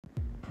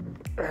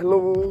Hello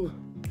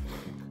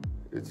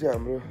यो चाहिँ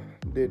हाम्रो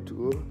डे 2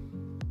 हो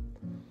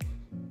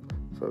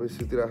सबै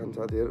सुतिराखन्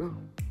साथीहरू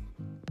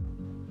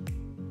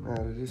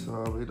आएर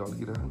सबै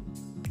ढल्किराखन्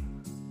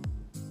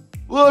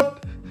उठ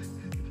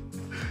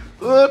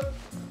उठ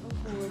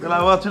बेला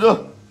भयो छिटो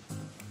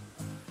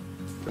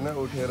हैन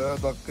उठेर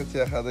टक्क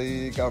चिया खाँदै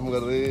काम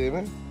गर्दै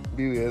हैन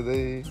भ्यू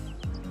हेर्दै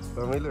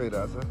रमाइलो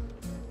भइरहेछ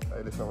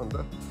अहिलेसम्म त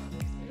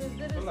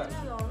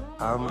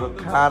हाम्रो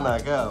खाना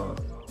क्या हो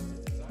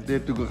डे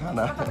 2 को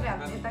खाना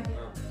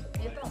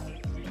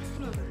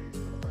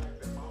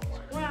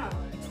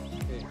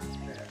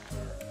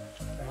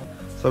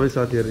सबै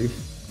साथीहरू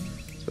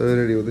सबै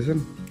रेडी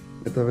हुँदैछन्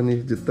यता पनि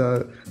जुत्ता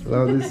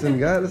लाउँदैछन्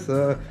गाह्रो छ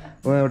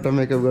उहाँ एउटा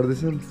मेकअप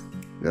गर्दैछन्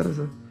गाह्रो छ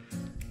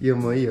यो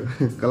म यो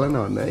कला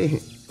नभन्दा है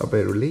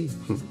तपाईँहरूले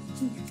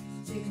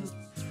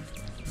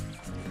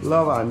ल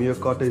अब हामी यो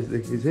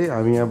कटेजदेखि चाहिँ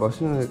हामी यहाँ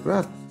बस्यौँ एक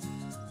रात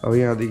अब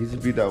यहाँदेखि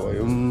चाहिँ बिदा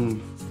भयौँ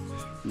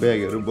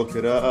ब्यागहरू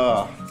बोकेर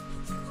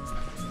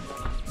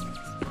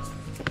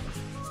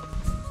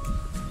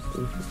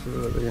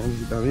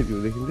यहाँदेखि दामी भ्यू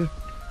देखिन्थ्यो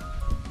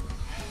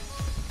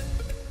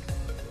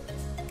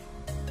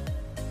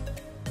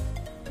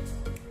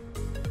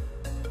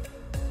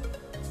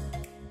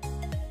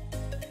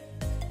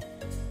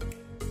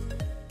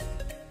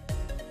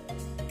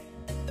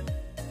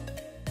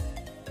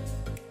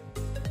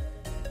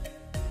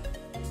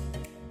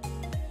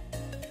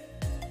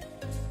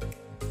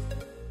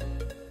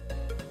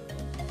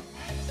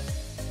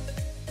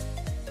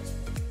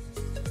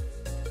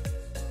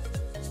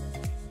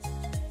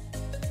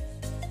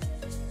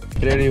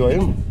रेडी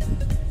भयौँ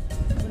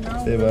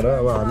त्यही भएर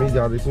अब हामी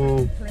जाँदैछौँ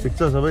ठिक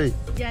छ सबै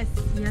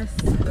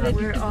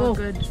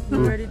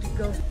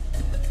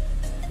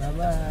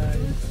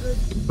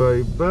बाई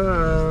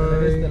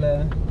बाई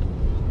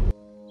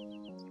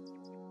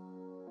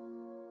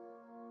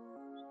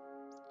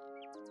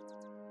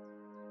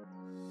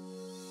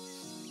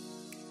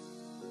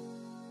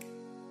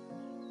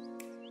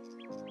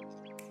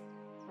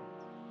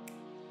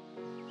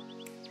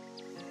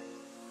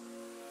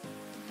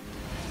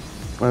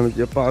हामी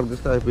चाहिँ पार्क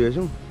जस्तो आइपुगेको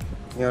छौँ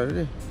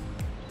यहाँनिर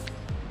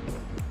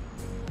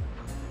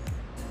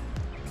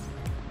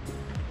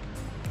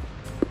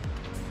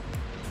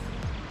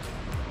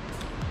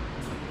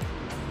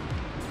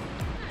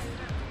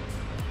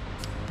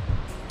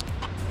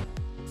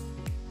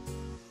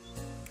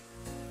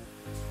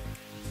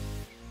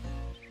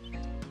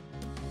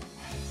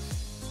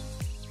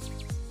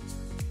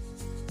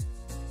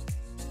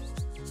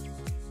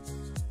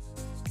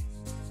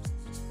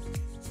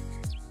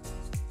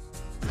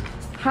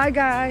Hi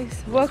guys,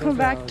 welcome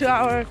back to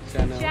our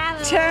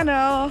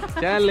channel.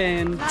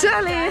 Challenge.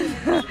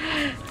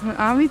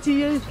 Ami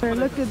Chia,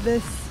 look at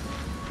this.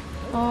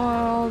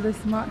 Oh,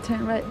 this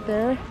mountain right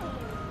there.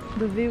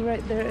 The view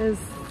right there is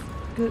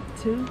good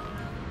too.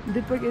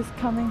 Deepak is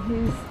coming.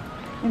 He's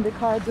in the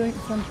car doing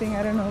something.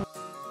 I don't know.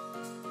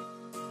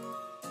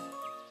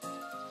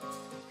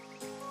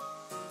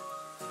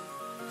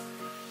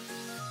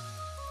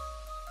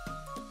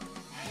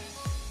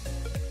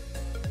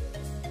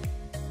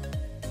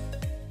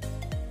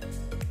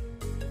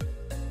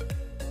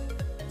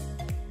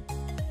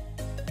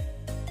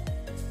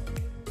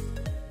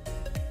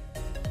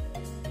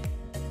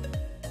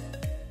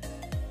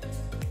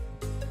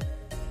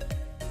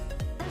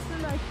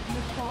 Like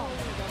Nepal.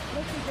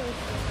 Look at this.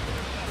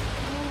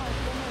 Oh my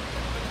goodness.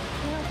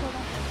 Yeah, hold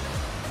on.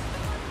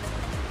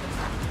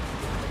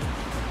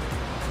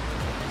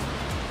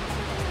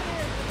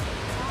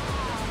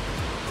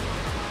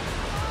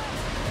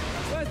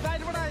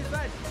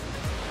 Side.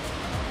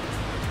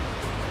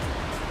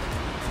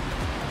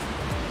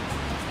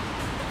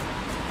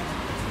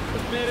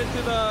 Just made it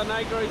to the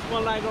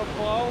small Niagara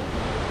Fall.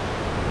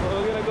 So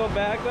we're gonna go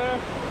back there.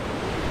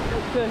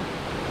 That's it.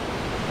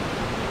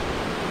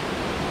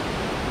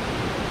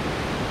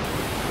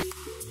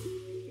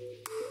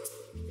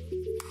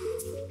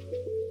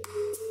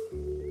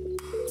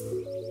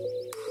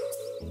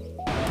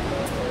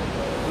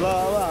 ल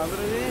अब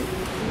हाम्रो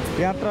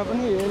यात्रा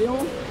पनि हेऱ्यौँ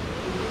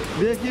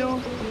देख्यौँ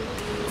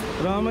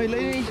रमाइलो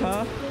छ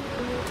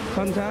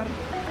संसार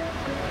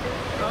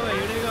अब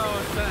हिँडेको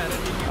अवस्था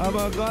अब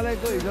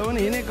गलेको हिजो पनि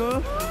हिँडेको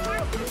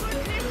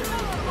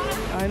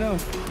होइन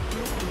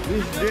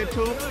डे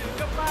 2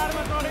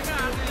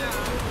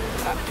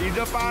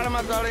 हिजो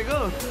पहाडमा चढेको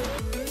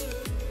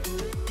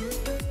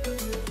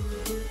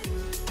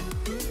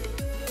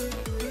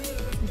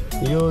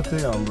यो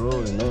चाहिँ हाम्रो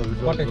होइन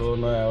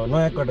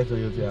नयाँ कटेज हो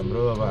यो चाहिँ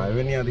हाम्रो अब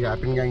हामी नि यहाँदेखि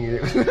हापिन गाङ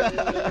हिँडेको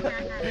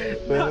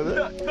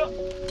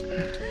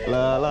ल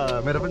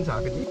मेरो पनि छ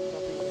हापिन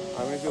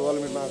हामी चाहिँ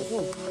वालमेटमा आएको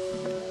छौँ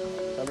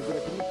खानेकुरा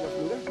किन्नु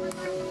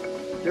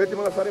त्यो चाहिँ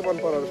मलाई साह्रै मन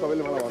पराएर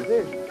सबैले मलाई भन्थे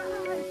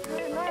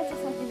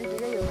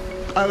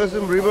आएको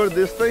छौँ रिभर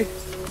त्यस्तै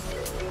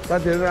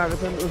साथीहरू आएको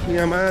छन्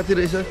यहाँ माथि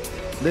रहेछ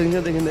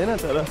देखिँदैन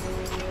तर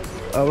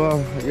अब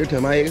यो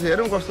ठाउँमा आएको छ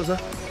हेरौँ कस्तो छ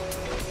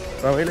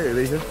रमाइलो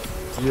हेर्दैछ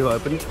यो भए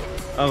पनि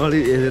अगाडि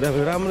हेरेर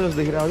राम्रो जस्तो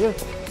देखिरहेको छ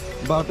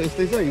बाटो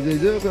यस्तै छ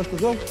हिजो कस्तो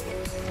छ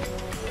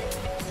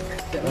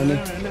अनि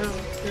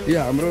यो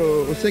हाम्रो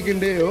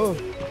सेकेन्ड डे हो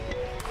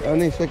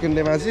अनि सेकेन्ड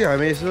डेमा चाहिँ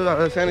हामी यसो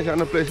सानो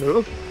सानो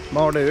प्लेसहरू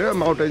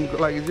माउन्टेनको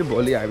लागि चाहिँ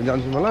भोलि हामी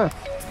जान्छौँ होला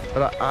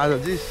र आज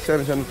चाहिँ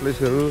सानो सानो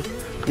प्लेसहरू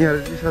यहाँ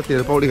चाहिँ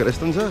साथीहरू पौडी खेल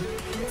यस्तो पनि छ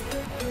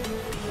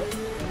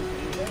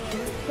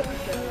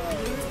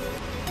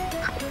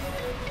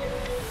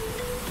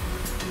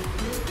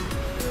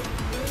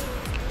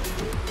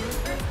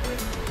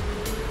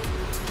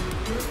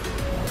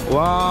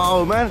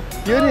वाउ म्यान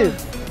यो नि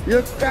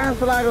यो कहाँ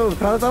लाग्यो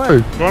थाहा छ तँलाई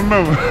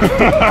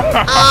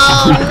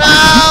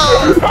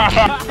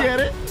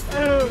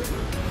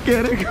के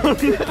अरे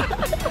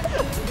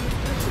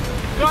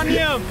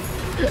Konyam!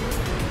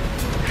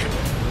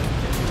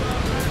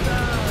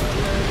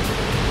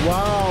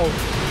 वाउ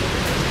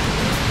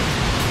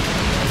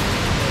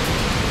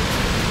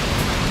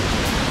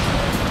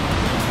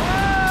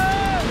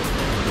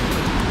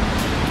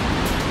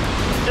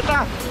यता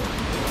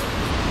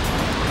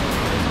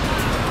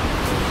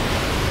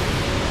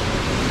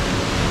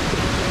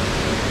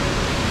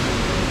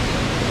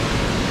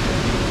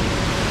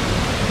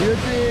यो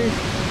चाहिँ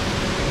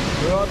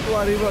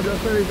रतुवा रिभर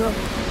जस्तो रहेछ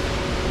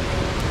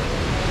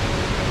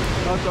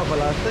रतुवा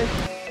खोला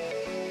जस्तै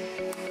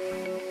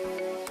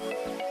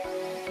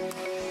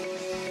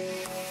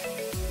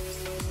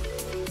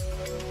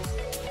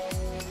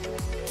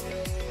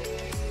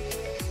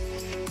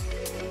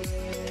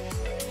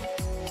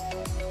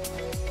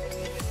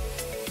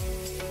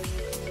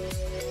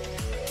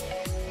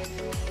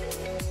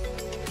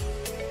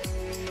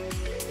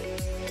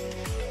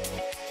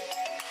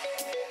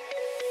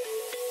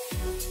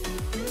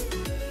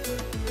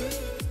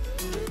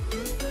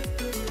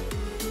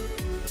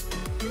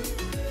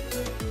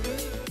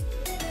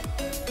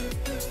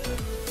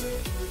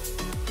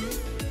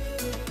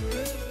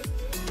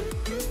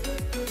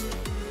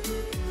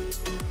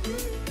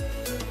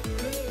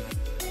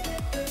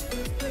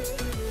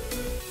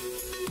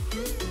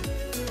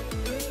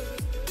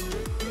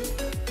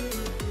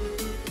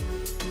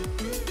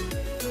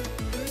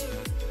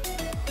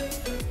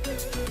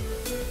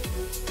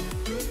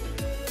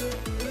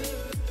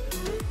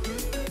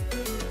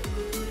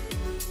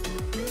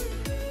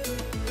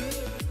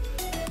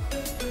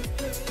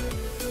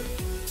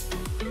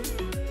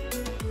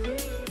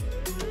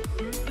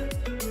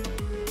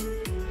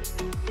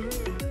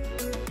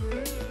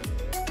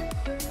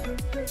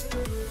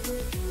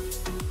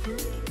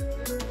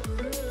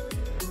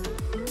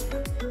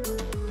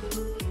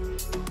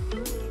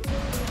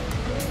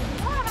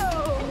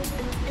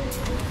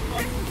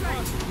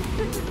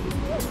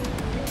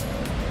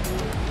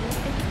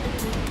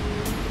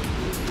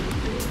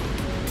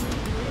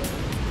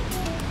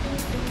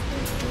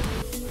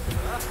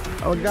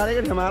अब गाड़ी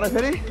के ठमारा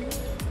फेरि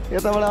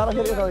यताबाट आएर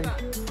फेरि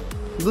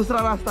यता दूसरा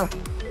रास्ता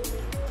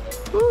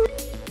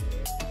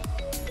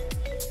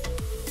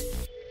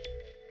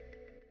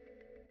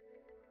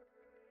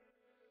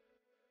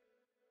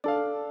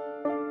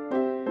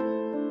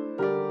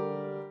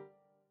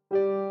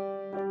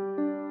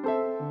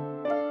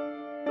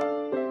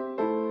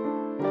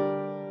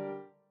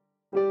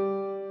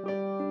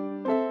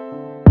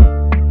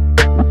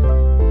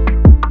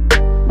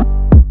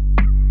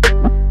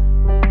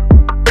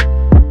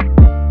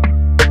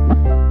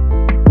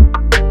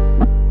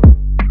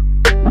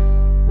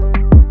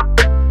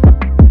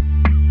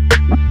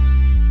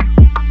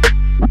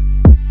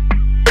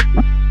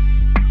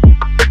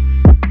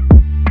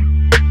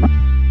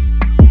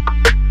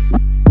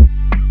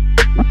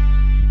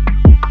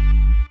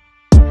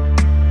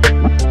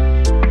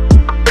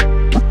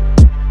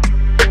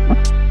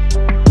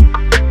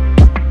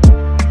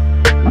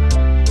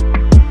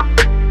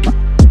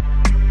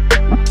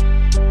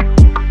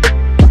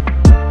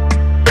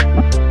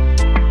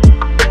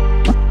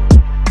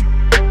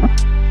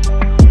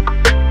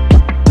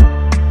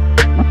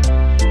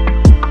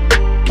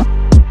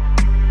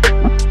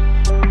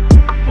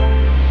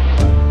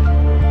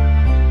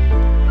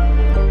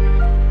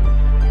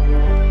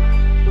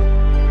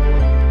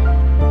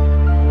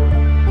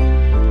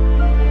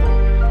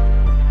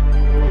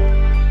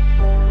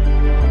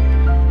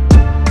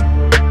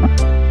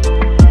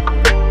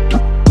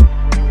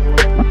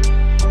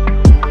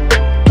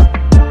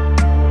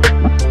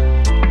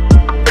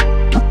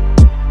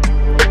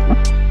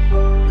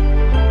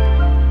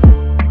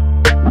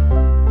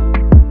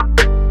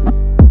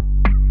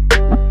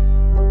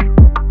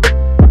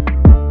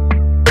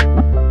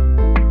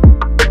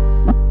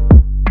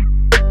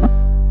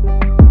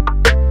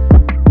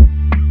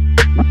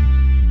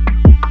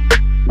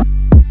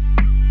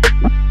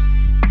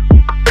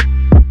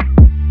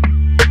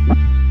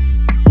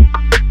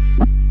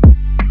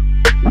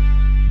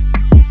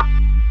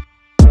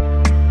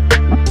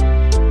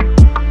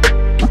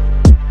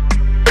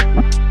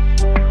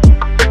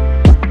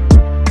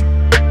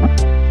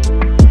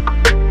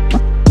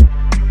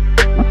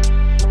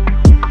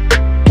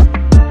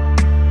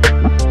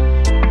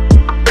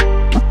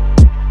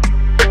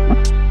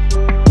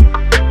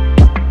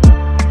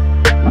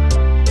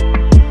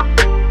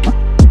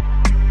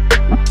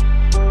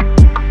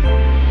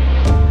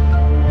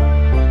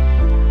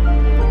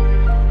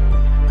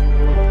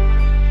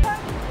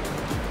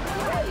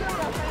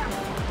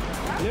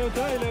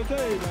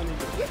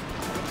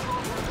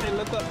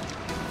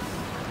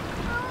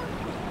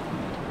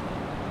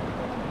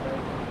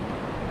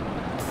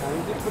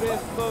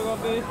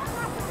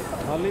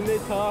चाहिँ हल्लिँदै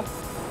छ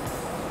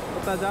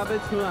उता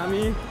जाँदैछौँ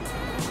हामी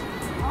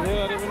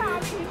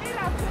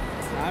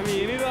हामी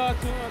हिँडिरहेको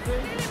छौँ अझै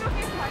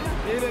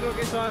यहीँले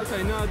रोके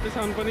छैन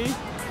अझैसम्म पनि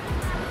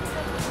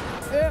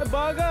ए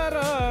बगर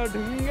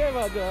ढुङ्गे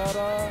बजार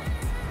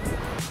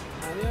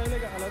हामी अहिले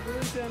हालत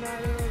पनि सानो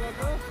आएर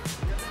गएको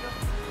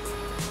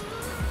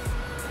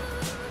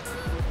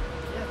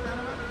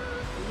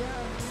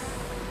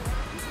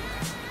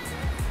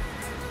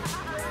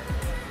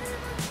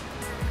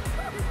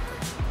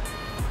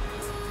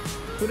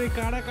पुरै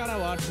काडा काडा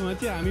वाटमा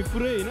चाहिँ हामी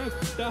पुरै होइन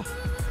खुट्टा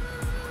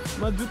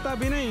म जुत्ता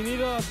बिना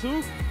हिँडिरहेको छु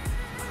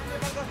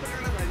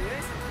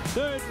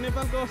त्यो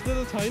नेपालको जस्तो त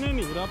छैन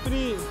नि र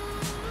पनि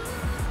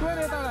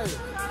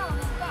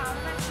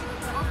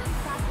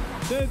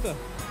त्यही त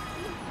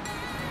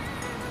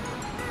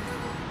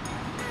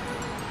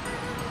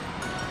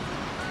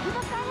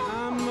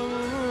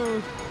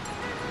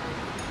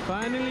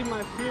फाइनली मा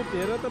त्यो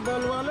हेर त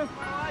बलवाले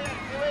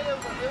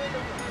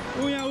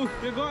ऊ यहाँ ऊ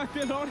त्यो गयो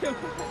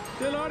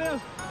त्यो लड्यो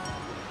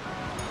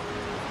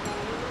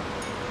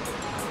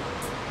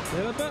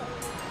हेर त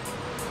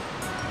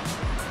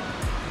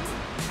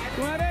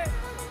कुमारे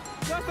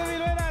कस्तो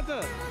मिलाइरहेछ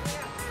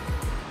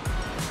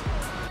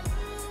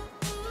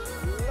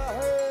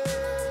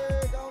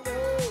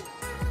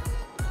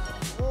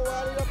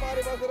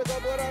बसेर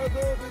गफ गरेर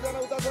छु दुईजना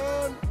उता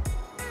छन्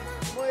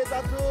म यता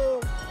छु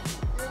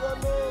के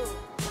गर्नु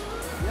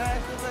यहाँ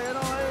यस्तो छ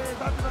हेरौँ है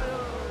साथीभाइ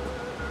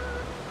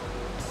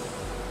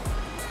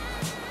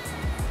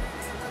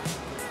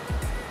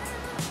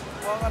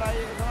बगर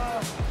आइएको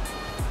छ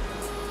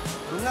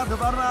ढुङ्गा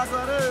थुपार्न आएको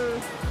अरे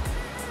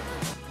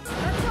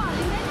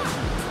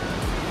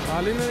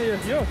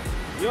हालिँदैन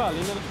यो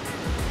हालिँदैन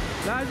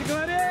आज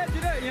कुमारे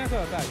यहाँ छ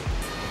त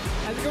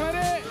आज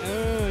कुमारे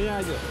यहाँ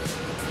आइज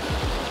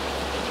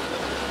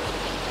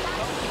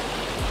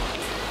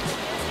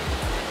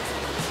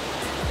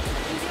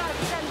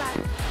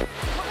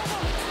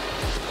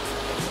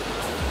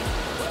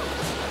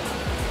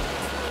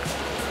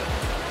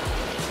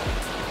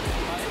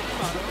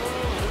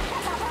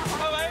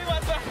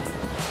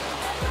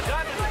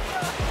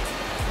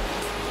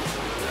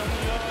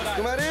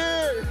कुमारी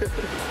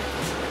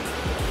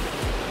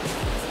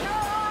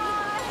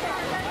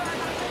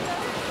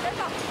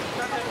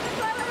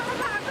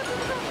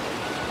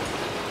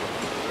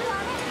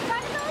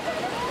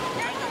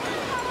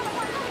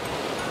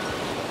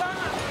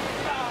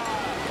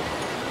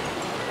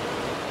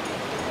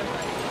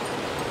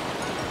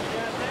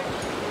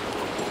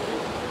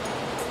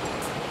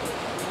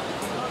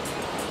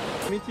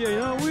मिची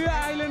होइन उयो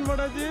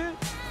आइल्यान्डबाट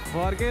चाहिँ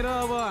फर्केर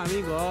अब हामी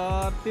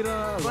घरतिर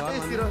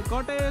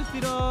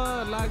कटेजतिर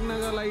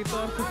लाग्नका लागि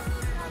तर्फ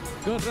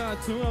गरिरहेको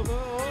छौँ अब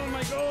ओ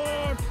माइ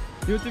गॉड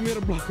यो चाहिँ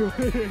मेरो ब्लग हो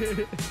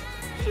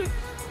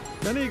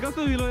अनि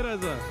कस्तो फिल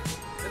भइरहेछ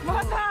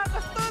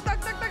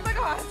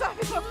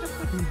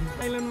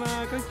आइल्यान्डमा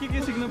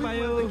के सिक्न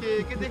पायो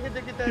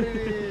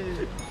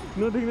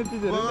नदेख्ने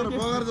चिजहरू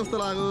बगर जस्तो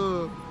लाग्यो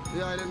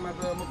यो आइल्यान्डमा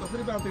त म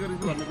कसरी प्राप्ति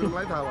गरिन्छु भन्ने कुरो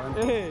मलाई थाहा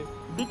भएन ए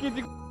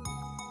डिकी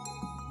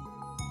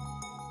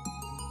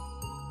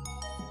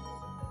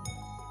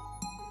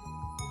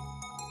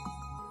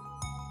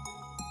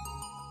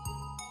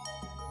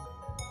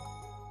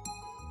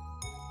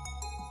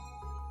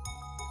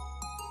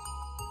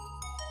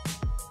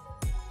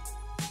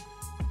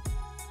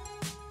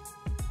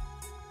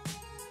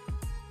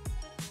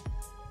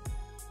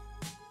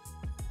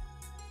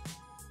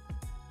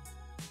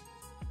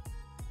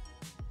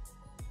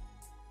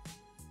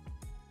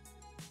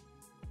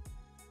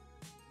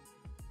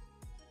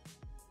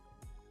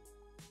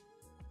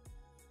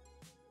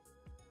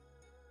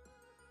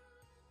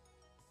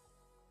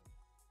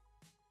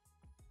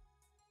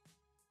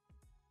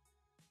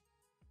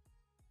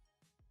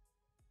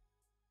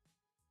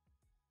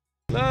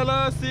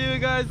ल सी यू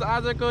गाइज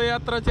आजको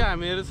यात्रा चाहिँ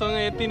हामीहरूसँग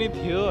यति नै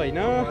थियो होइन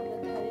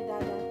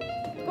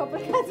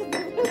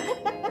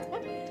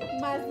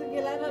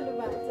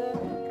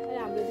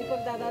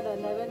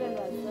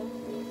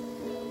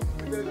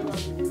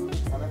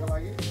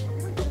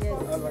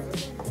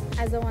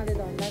आज उहाँले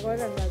धन्दा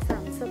गरिरहनु भएको छ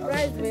हामी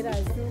सरप्राइज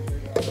भइरहेको छु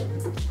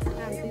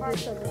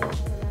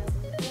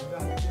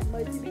म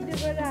भिडियो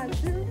गरिरहेको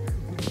छु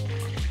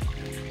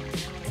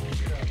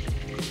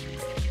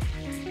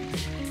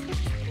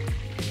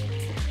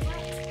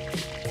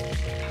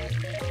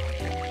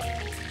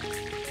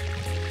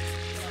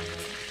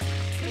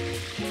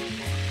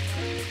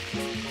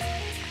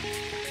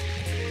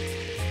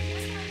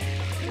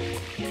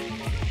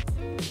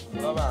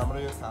अब हाम्रो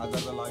यो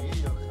खाजाको लागि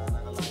यो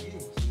खानाको लागि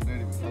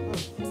रेडी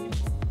भइसक्यो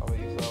अब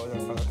यो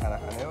सबैजनासँग खाना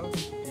खाने हो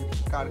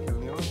कार्ड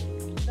खेल्ने हो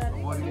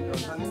बोरिङ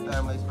हुन्छ नि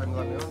टाइमलाई स्पेन्ड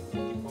गर्ने हो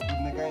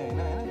बुझ्ने कहीँ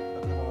होइन